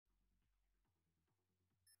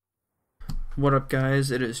What up,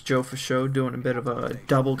 guys? It is Joe for show doing a bit of a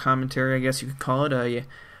double commentary, I guess you could call it,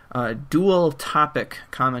 a dual topic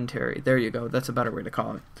commentary. There you go, that's a better way to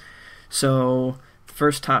call it. So, the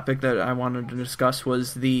first topic that I wanted to discuss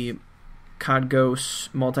was the COD Ghosts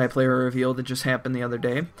multiplayer reveal that just happened the other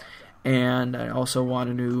day, and I also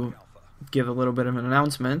wanted to give a little bit of an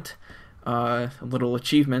announcement, a little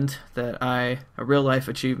achievement a real life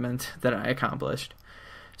achievement that I accomplished.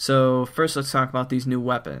 So first let's talk about these new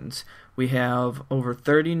weapons. We have over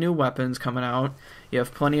 30 new weapons coming out. You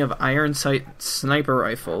have plenty of iron sight sniper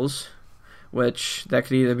rifles, which that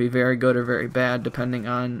could either be very good or very bad depending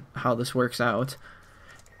on how this works out.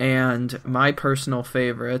 And my personal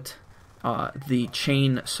favorite, the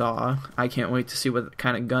chainsaw. I can't wait to see what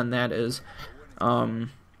kind of gun that is. I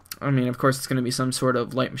mean, of course it's going to be some sort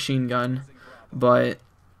of light machine gun, but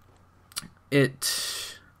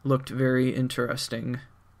it looked very interesting,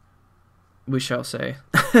 we shall say.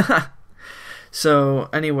 So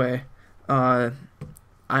anyway, I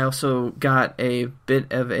also got a bit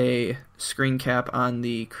of a screen cap on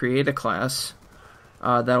the Create class.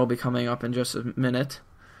 That'll be coming up in just a minute.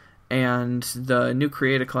 And the new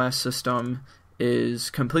Create class system is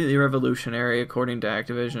completely revolutionary according to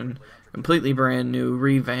Activision. Completely brand new,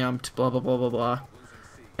 revamped, blah blah blah blah blah.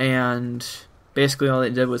 And basically all they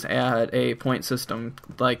did was add a point system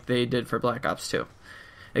like they did for Black Ops 2.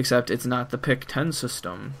 Except it's not the pick 10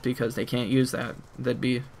 system, because they can't use that. That'd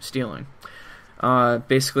be stealing.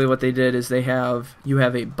 Basically what they did is you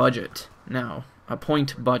have a budget now, a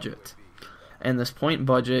point budget. And this point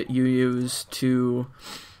budget you use to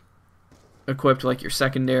equip like your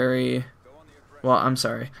secondary, well, I'm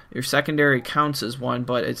sorry, your secondary counts as one,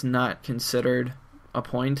 but it's not considered a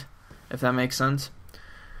point, if that makes sense.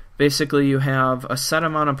 Basically you have a set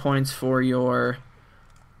amount of points for your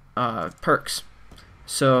perks.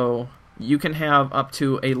 So you can have up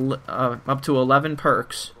to 11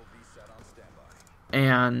 perks,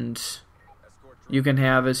 and you can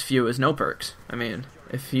have as few as no perks. I mean,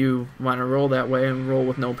 if you want to roll that way and roll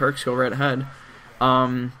with no perks, go right ahead.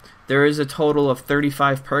 There is a total of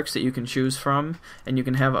 35 perks that you can choose from, and you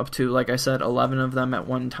can have up to, like I said, 11 of them at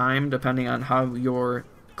one time, depending on how your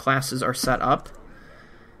classes are set up.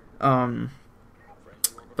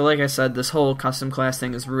 But like I said, this whole custom class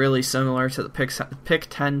thing is really similar to the pick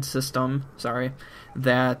 10 system,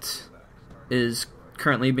 that is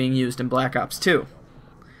currently being used in Black Ops 2.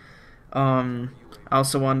 I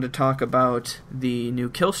also wanted to talk about the new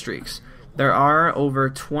kill streaks. There are over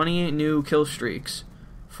 20 new kill streaks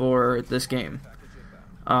for this game.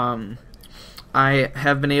 I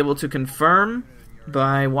have been able to confirm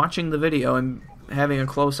by watching the video and having a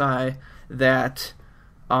close eye that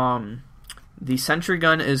the sentry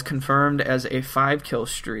gun is confirmed as a 5 kill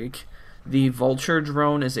streak, the vulture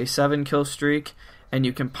drone is a 7 kill streak, and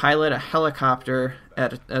you can pilot a helicopter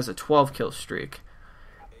as a 12 kill streak.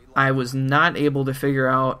 I was not able to figure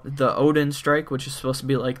out the Odin strike, which is supposed to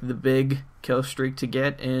be like the big kill streak to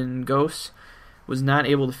get in Ghosts. Was not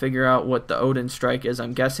able to figure out what the Odin strike is.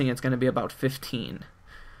 I'm guessing it's going to be about 15.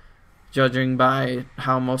 Judging by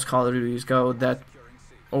how most Call of Duties go,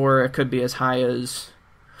 or it could be as high as,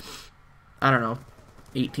 I don't know,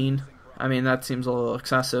 18. I mean, that seems a little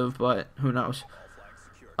excessive, but who knows.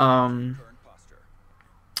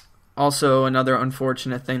 Also, another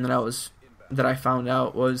unfortunate thing that I found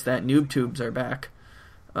out was that noob tubes are back.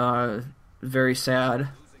 Very sad.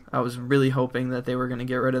 I was really hoping that they were going to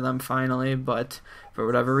get rid of them finally, but for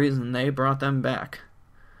whatever reason, they brought them back.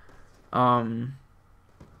 I'm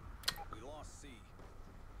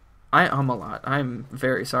a lot. I'm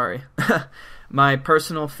very sorry. My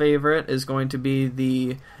personal favorite is going to be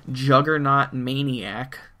the Juggernaut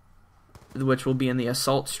Maniac, which will be in the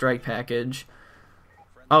Assault Strike package.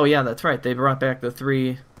 Oh yeah, that's right. They brought back the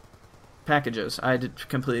 3 packages. I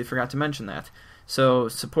completely forgot to mention that. So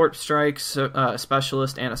Support Strike,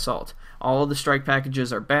 Specialist, and Assault. All of the strike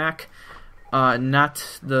packages are back.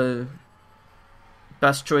 Not the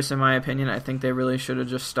best choice in my opinion. I think they really should have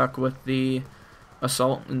just stuck with the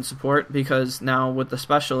Assault and Support, because now with the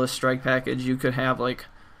Specialist strike package you could have like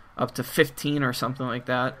up to 15 or something like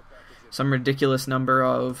that, some ridiculous number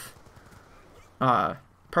of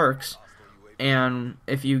perks, and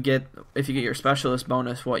if you get your Specialist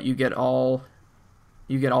bonus, you get all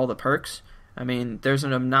the perks. I mean, there's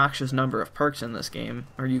an obnoxious number of perks in this game.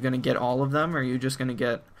 Are you going to get all of them, or are you just going to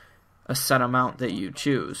get a set amount that you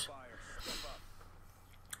choose?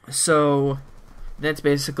 So that's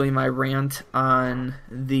basically my rant on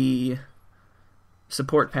the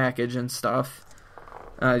support package and stuff.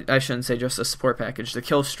 I shouldn't say just the support package, the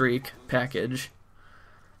kill streak package.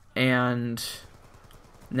 And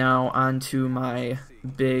now on to my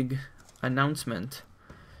big announcement.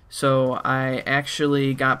 So I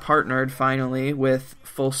actually got partnered finally with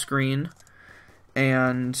Full Screen,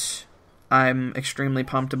 and I'm extremely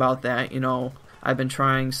pumped about that. You know, I've been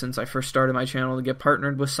trying since I first started my channel to get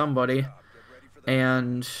partnered with somebody,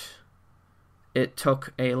 and it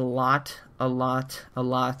took a lot of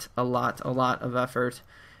effort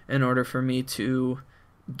in order for me to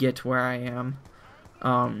get where I am.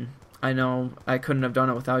 I know I couldn't have done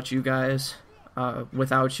it without you guys.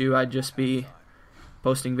 Without you, I'd just be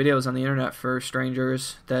posting videos on the internet for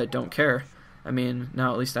strangers that don't care. I mean,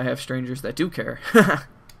 now at least I have strangers that do care.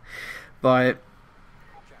 But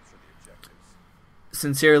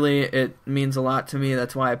sincerely, it means a lot to me.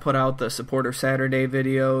 That's why I put out the Supporter Saturday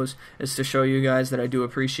videos, is to show you guys that I do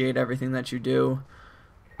appreciate everything that you do.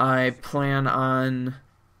 I plan on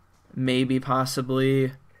maybe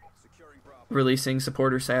possibly releasing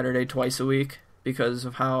Supporter Saturday twice a week because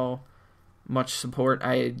of how much support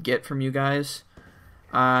I get from you guys.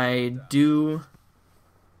 I do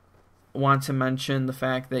want to mention the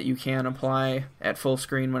fact that you can apply at Full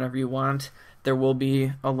Screen whenever you want. There will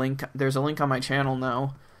be a link. There's a link on my channel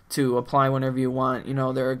now to apply whenever you want. You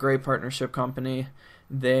know, they're a great partnership company.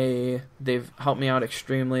 They've helped me out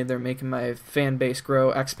extremely. They're making my fan base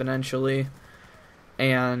grow exponentially,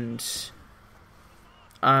 and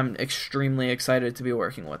I'm extremely excited to be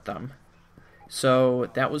working with them.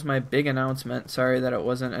 So that was my big announcement. Sorry that it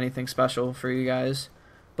wasn't anything special for you guys,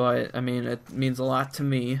 but I mean, it means a lot to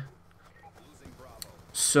me.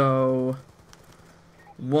 So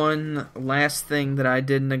one last thing that I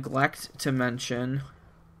did neglect to mention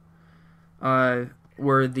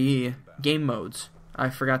were the game modes. I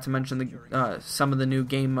forgot to mention some of the new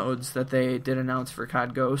game modes that they did announce for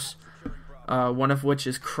COD Ghosts. One of which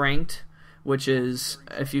is Cranked, which is,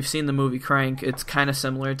 if you've seen the movie Crank, it's kind of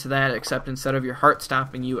similar to that, except instead of your heart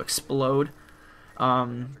stopping, you explode.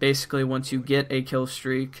 Basically, once you get a kill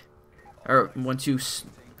streak, or once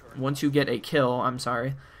you get a kill,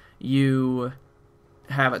 you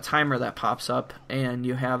have a timer that pops up, and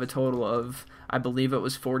you have a total of, I believe it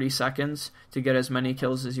was 40 seconds to get as many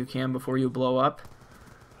kills as you can before you blow up.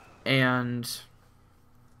 And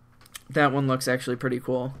that one looks actually pretty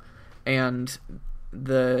cool. And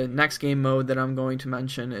the next game mode that I'm going to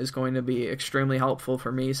mention is going to be extremely helpful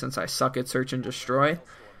for me since I suck at Search and Destroy.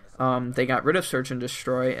 They got rid of Search and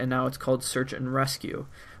Destroy, and now it's called Search and Rescue,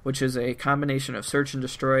 which is a combination of Search and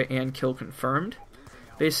Destroy and Kill Confirmed.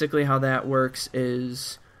 Basically how that works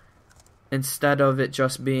is, instead of it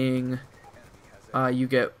just being you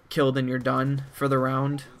get killed and you're done for the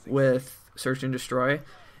round with Search and Destroy,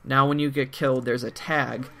 now when you get killed there's a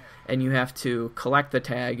tag, and you have to collect the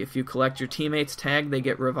tag. If you collect your teammate's tag, they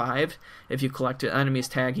get revived. If you collect an enemy's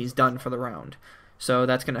tag, he's done for the round. So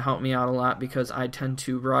that's going to help me out a lot because I tend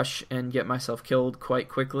to rush and get myself killed quite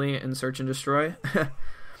quickly in Search and Destroy.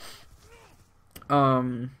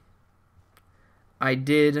 I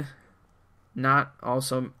did not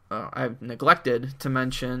also... I've neglected to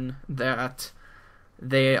mention that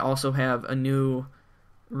they also have a new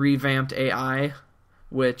revamped AI,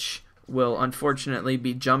 which will unfortunately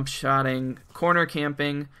be jump-shotting, corner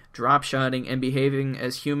camping, drop-shotting, and behaving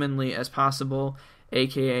as humanly as possible,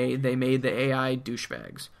 aka they made the AI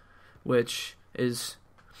douchebags, which is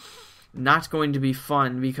not going to be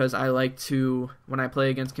fun because I like to, when I play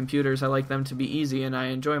against computers, I like them to be easy and I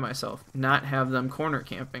enjoy myself, not have them corner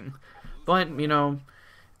camping. But, you know,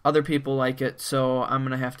 other people like it, so I'm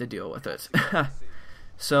going to have to deal with it.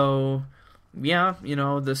 So, yeah, you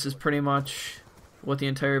know, this is pretty much what the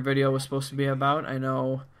entire video was supposed to be about. I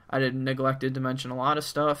know I neglected to mention a lot of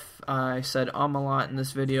stuff. I said a lot in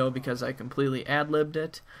this video because I completely ad-libbed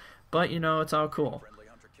it, but you know, it's all cool.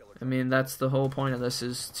 I mean, that's the whole point of this,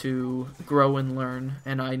 is to grow and learn,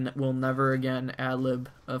 and I will never again ad-lib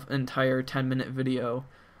an entire 10-minute video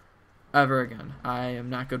ever again. I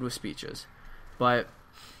am not good with speeches. But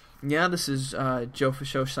yeah, this is Joe for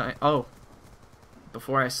Show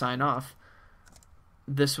before I sign off,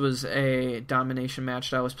 this was a domination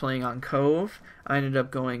match that I was playing on Cove. I ended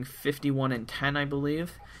up going 51-10, I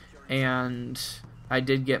believe, and I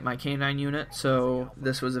did get my K9 unit, so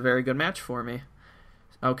this was a very good match for me.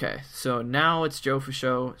 Okay, so now it's Joe for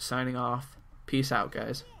Show signing off. Peace out,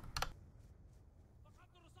 guys.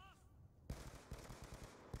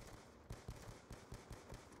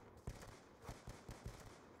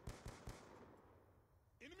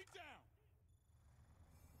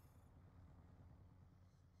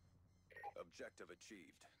 Objective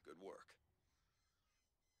achieved. Good work.